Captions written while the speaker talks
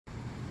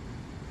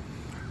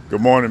Good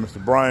morning,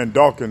 Mr. Brian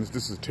Dawkins.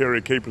 This is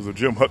Terry Capers of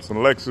Jim Hudson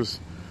Lexus.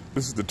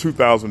 This is the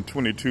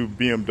 2022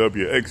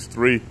 BMW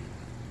X3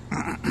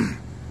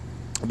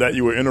 that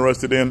you were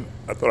interested in.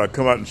 I thought I'd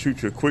come out and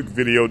shoot you a quick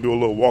video, do a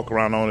little walk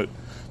around on it.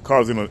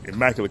 Car's in an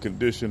immaculate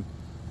condition.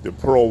 The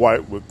pearl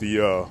white with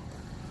the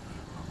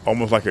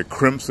almost like a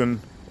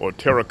crimson or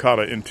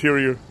terracotta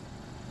interior.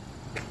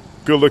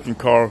 Good looking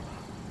car.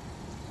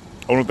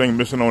 Only thing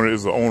missing on it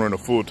is the owner and a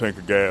full tank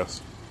of gas.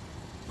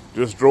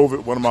 Just drove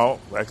it. One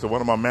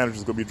of my managers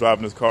is gonna be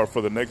driving this car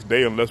for the next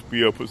day, and let's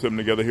put something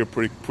together here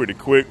pretty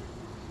quick.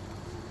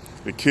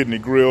 The kidney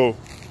grille,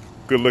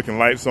 good looking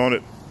lights on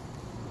it.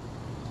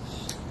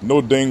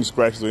 No dings,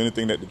 scratches, or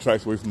anything that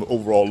detracts away from the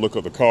overall look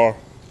of the car.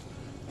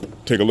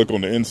 Take a look on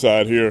the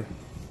inside here.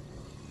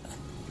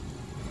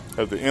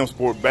 Has the M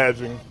Sport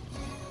badging.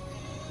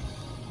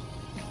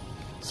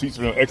 Seats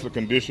are in excellent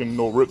condition,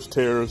 no rips,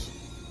 tears.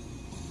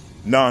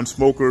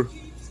 Non-smoker.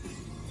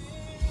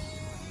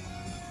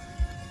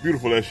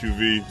 Beautiful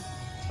SUV.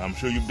 I'm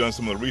sure you've done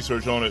some of the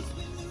research on it.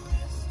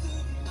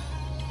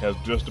 Has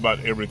just about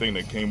everything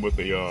that came with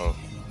the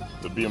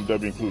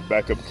BMW, include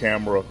backup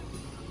camera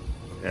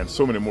and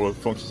so many more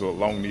functions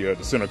along the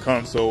center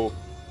console.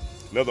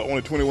 Leather,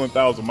 only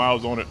 21,000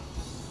 miles on it.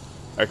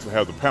 Actually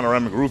has a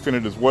panoramic roof in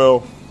it as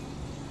well.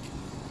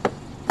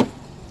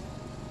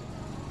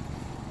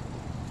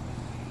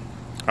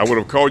 I would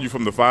have called you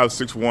from the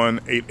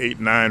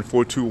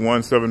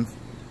 561-889-4217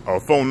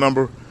 phone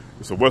number.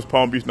 It's a West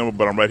Palm Beach number,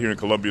 but I'm right here in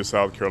Columbia,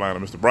 South Carolina.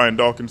 Mr. Brian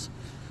Dawkins,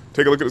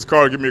 take a look at this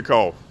car, give me a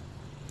call.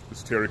 This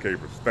is Terry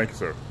Capers. Thank you,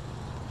 sir.